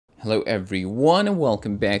Hello everyone and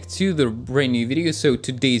welcome back to the brand new video. So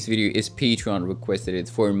today's video is Patreon requested.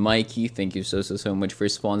 It's for Mikey. Thank you so much for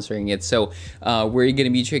sponsoring it. So we're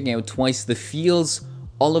gonna be checking out twice the feels,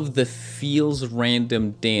 all of the feels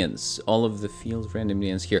random dance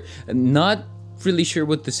here. Not really sure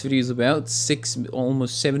what this video is about.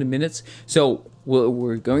 Almost 7 minutes. So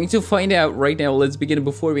we're going to find out right now. Let's begin.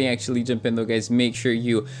 Before we actually jump in though, guys, make sure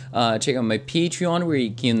you check out my Patreon where you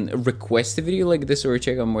can request a video like this, or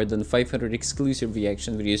check out more than 500 exclusive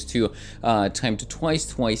reaction videos to Time to Twice,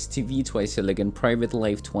 Twice TV, Twice Elegant Private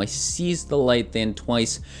Life, Twice Seize the Light, then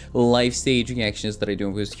Twice live stage reactions that I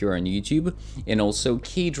don't post here on YouTube, and also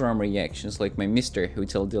K-drama reactions like my Mr.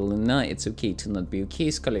 Hotel de Loona, It's Okay to Not Be Okay,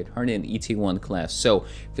 Scarlet Heart, and ET1 class. So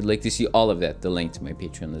if you'd like to see all of that, the link to my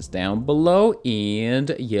Patreon is down below.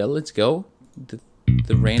 And yeah, let's go. The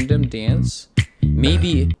random dance.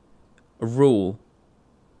 Maybe a rule.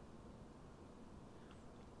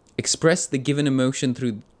 Express the given emotion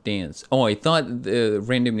through dance. Oh, I thought the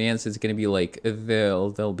random dance is gonna be like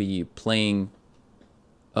they'll be playing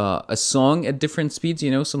a song at different speeds.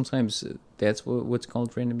 You know, sometimes that's what's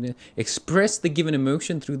called random dance. Express the given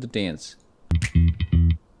emotion through the dance.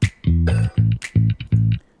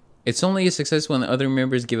 It's only a success when the other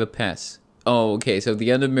members give a pass. Oh, okay, so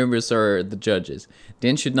the other members are the judges.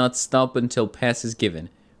 Dance should not stop until pass is given.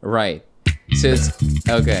 Right. So it's...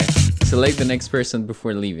 Okay. Select the next person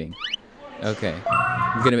before leaving. Okay.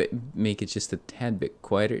 I'm gonna make it just a tad bit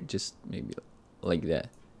quieter. Just maybe like that.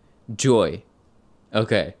 Joy.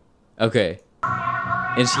 Okay. Okay.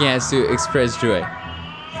 And she has to express joy.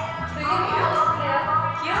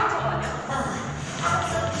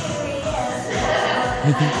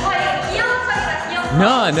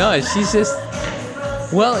 No, she's just...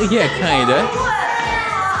 Well, yeah, kinda.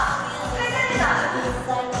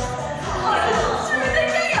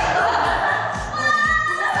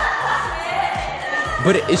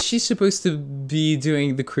 But is she supposed to be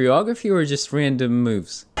doing the choreography or just random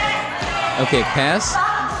moves? Okay, pass.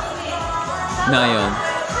 Taeyeon.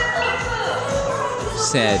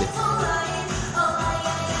 Sad.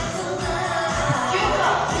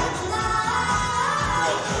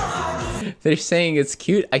 They're saying it's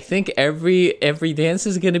cute. I think every dance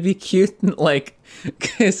is gonna be cute, like,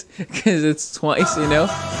 cause it's twice, you know.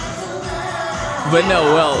 But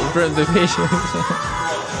no, well, from the patient.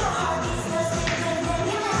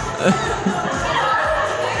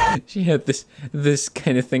 She had this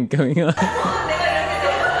kind of thing going on.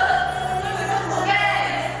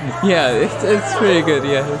 Yeah, it's pretty good.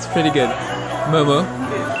 Yeah, it's pretty good. Momo.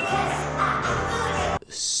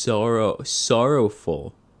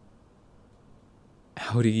 Sorrowful.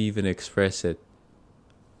 How do you even express it?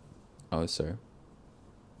 Oh, sorry.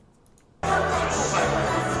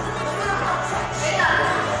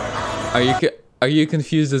 Are you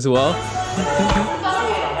confused as well?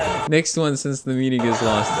 Next one, since the meaning is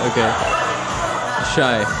lost. Okay.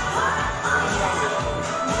 Shy.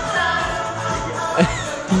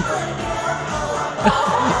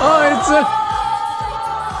 Oh, it's a...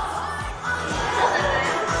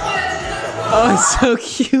 Oh, it's so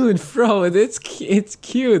cute, bro. It's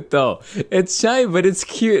cute though. It's shy, but it's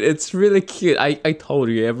cute. It's really cute. I told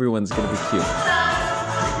you, everyone's gonna be cute.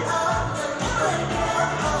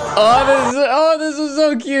 Oh, this is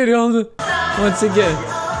so cute. Hold on. Once again.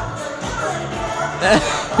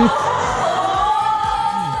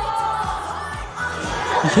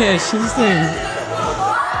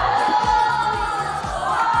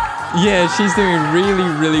 Yeah, she's doing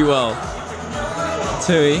really well.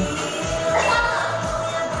 Tui.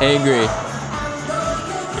 Angry.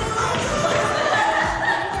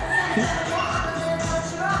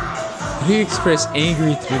 How do you express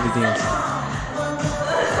angry through the dance?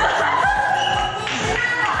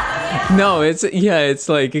 No, it's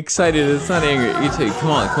like excited. It's not angry. Itzy, come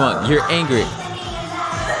on. You're angry.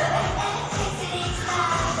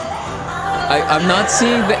 I'm not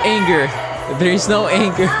seeing the anger. There's no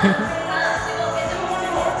anger.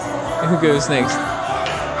 Who goes next?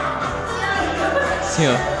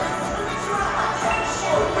 Yeah.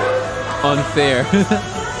 Unfair.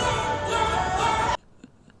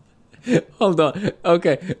 Hold on.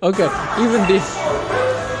 Okay.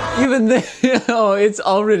 Even the oh, it's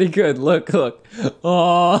already good. Look.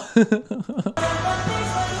 Oh.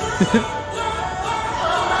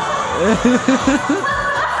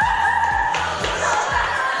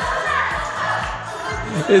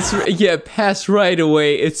 It's yeah, pass right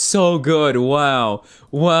away. It's so good. Wow.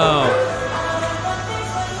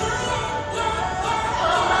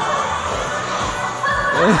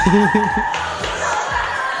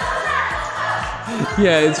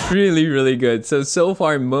 Yeah, it's really, really good. So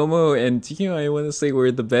far, Momo and Taeyeon, I want to say,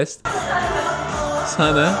 were the best.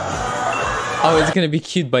 Sana. Oh, it's gonna be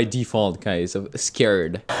cute by default, guys. I'm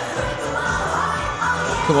scared. Come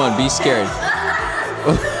on, be scared.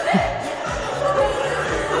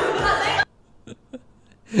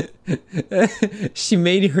 She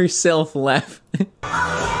made herself laugh.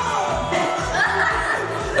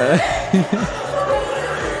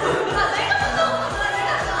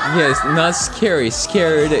 Yes, not scary.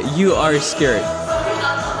 Scared. You are scared.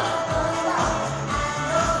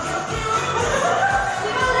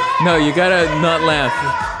 No, you gotta not laugh.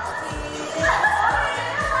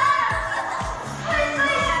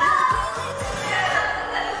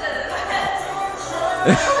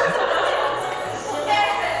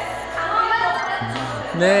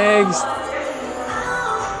 Next.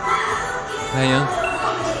 Taeyeon.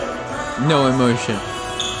 No emotion.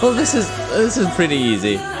 Well, this is pretty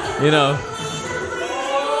easy, you know.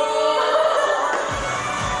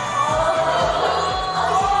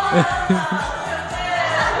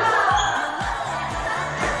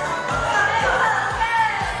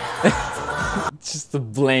 Just a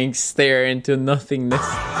blank stare into nothingness.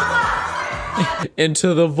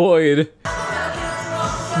 Into the void.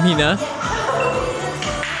 Mina.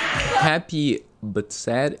 Happy but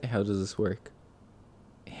sad? How does this work?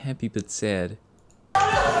 Happy but sad.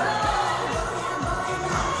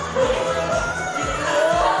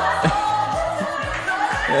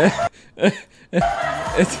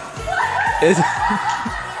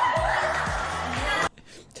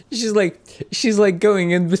 She's like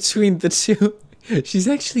going in between the two. She's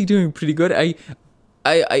actually doing pretty good.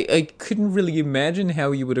 I couldn't really imagine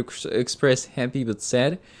how you would express happy but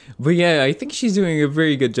sad, but yeah, I think she's doing a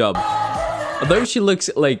very good job. Although she looks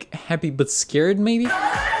like happy but scared, maybe.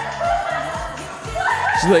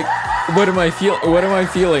 She's like, what am I feeling? What am I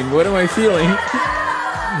feeling? What am I feeling?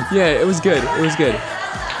 Yeah, it was good. It was good.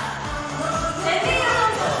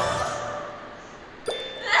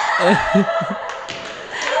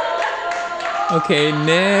 Okay,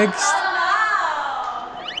 next.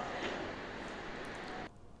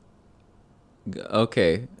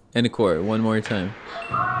 Okay, encore, one more time.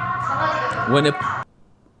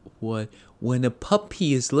 When a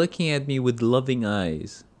puppy is looking at me with loving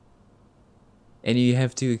eyes, and you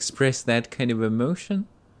have to express that kind of emotion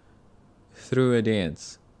through a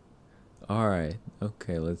dance. All right.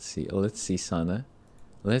 Okay, let's see. Let's see, Sana.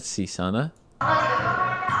 Let's see, Sana.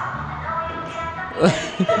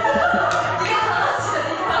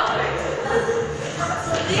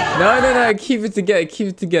 No, keep it together, keep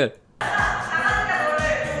it together.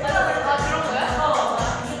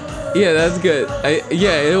 Yeah, that's good.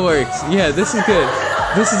 Yeah, it works. Yeah, this is good.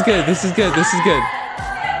 This is good, this is good, this is good.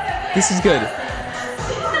 This is good.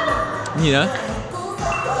 You know?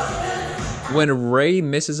 When Ray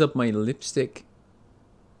messes up my lipstick.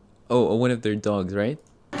 Oh, one of their dogs, right?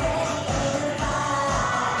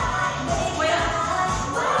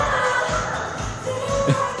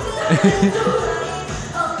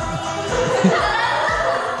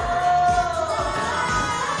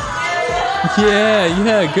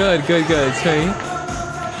 Yeah, good. Okay.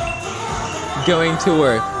 Going to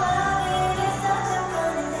work.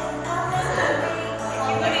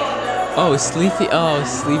 Oh, sleepy. Oh,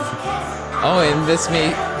 sleepy. Oh, and this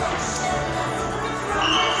may.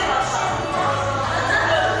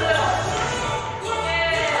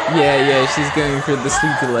 Yeah, she's going for the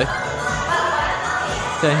sleepy life.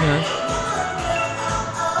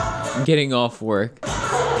 Getting off work.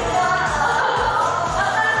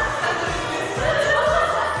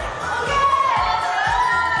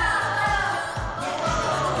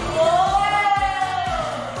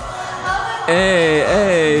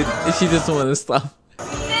 Hey, she doesn't want to stop.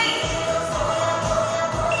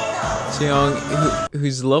 Jeong,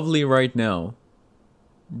 who's lovely right now.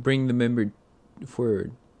 Bring the member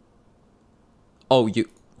forward. Oh, you...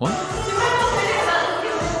 What?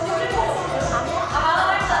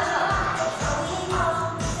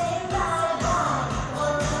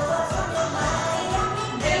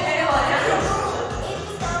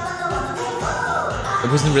 It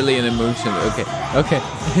wasn't really an emotion. Okay.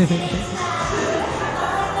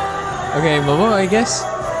 Okay, Momo, I guess.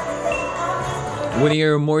 When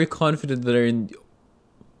you're more confident that are in...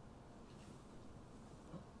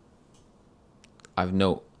 I've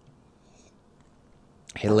no...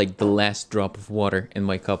 I had like the last drop of water in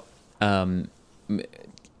my cup.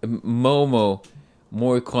 Momo,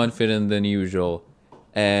 more confident than usual.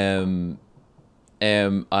 I'm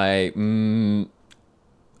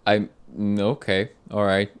okay, all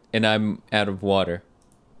right, and I'm out of water.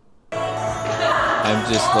 I'm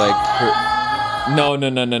just like, no,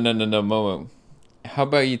 Momo. How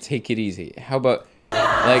about you take it easy? How about,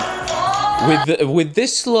 like, with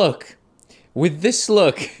this look, when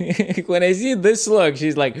I see this look,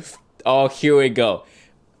 she's like, oh, here we go.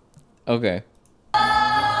 Okay.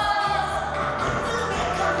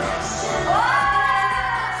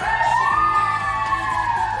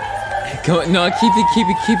 Come on, no, keep the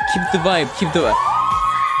vibe, keep the vibe.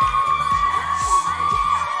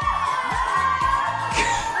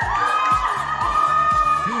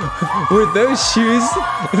 Were those shoes?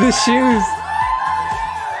 The shoes.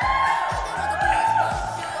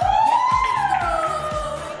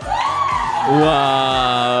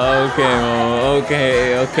 Wow.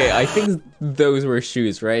 Okay. I think those were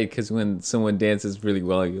shoes, right? Because when someone dances really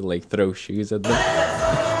well, you like throw shoes at them.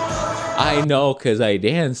 I know, because I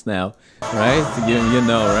dance now, right? You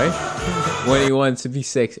know, right? When you want to be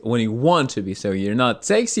sexy, so you're not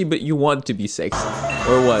sexy, but you want to be sexy,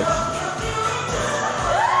 or what?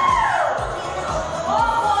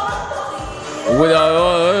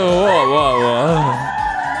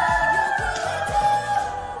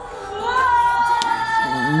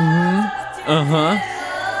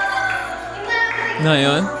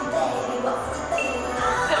 Taeyeon.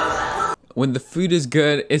 When the food is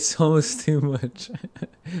good, it's almost too much.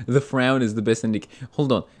 The frown is the best indicator.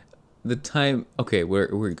 Hold on. The time. Okay, we're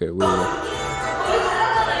good. We're good.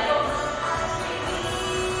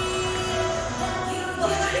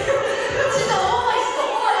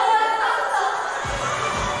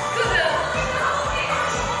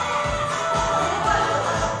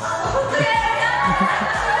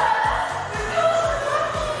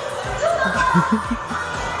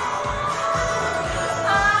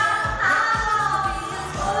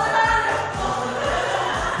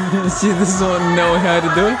 She doesn't know how to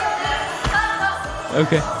do it?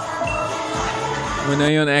 Okay. When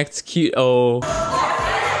Taeyeon acts cute, oh,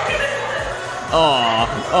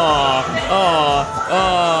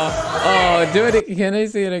 do it again. Can I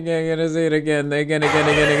see it again? Can I see it again? Again.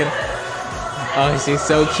 Oh, she's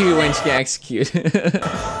so cute when she acts cute.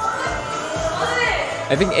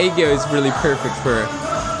 I think Aegyo is really perfect for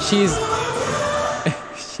her. She's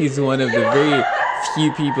one of the very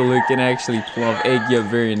few people who can actually pull off Aegyo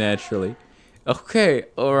very naturally. Okay,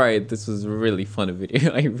 alright, this was a really fun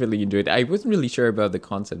video. I really enjoyed it. I wasn't really sure about the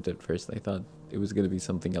concept at first. I thought it was gonna be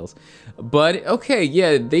something else. But okay,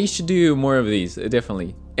 yeah, they should do more of these,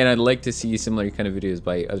 definitely. And I'd like to see similar kind of videos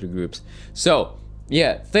by other groups. So,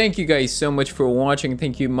 yeah, thank you guys so much for watching.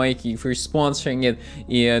 Thank you, Mikey, for sponsoring it.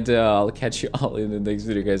 And I'll catch you all in the next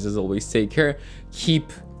video, guys. As always, take care.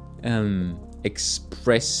 Keep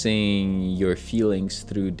expressing your feelings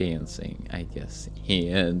through dancing, I guess.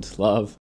 And love.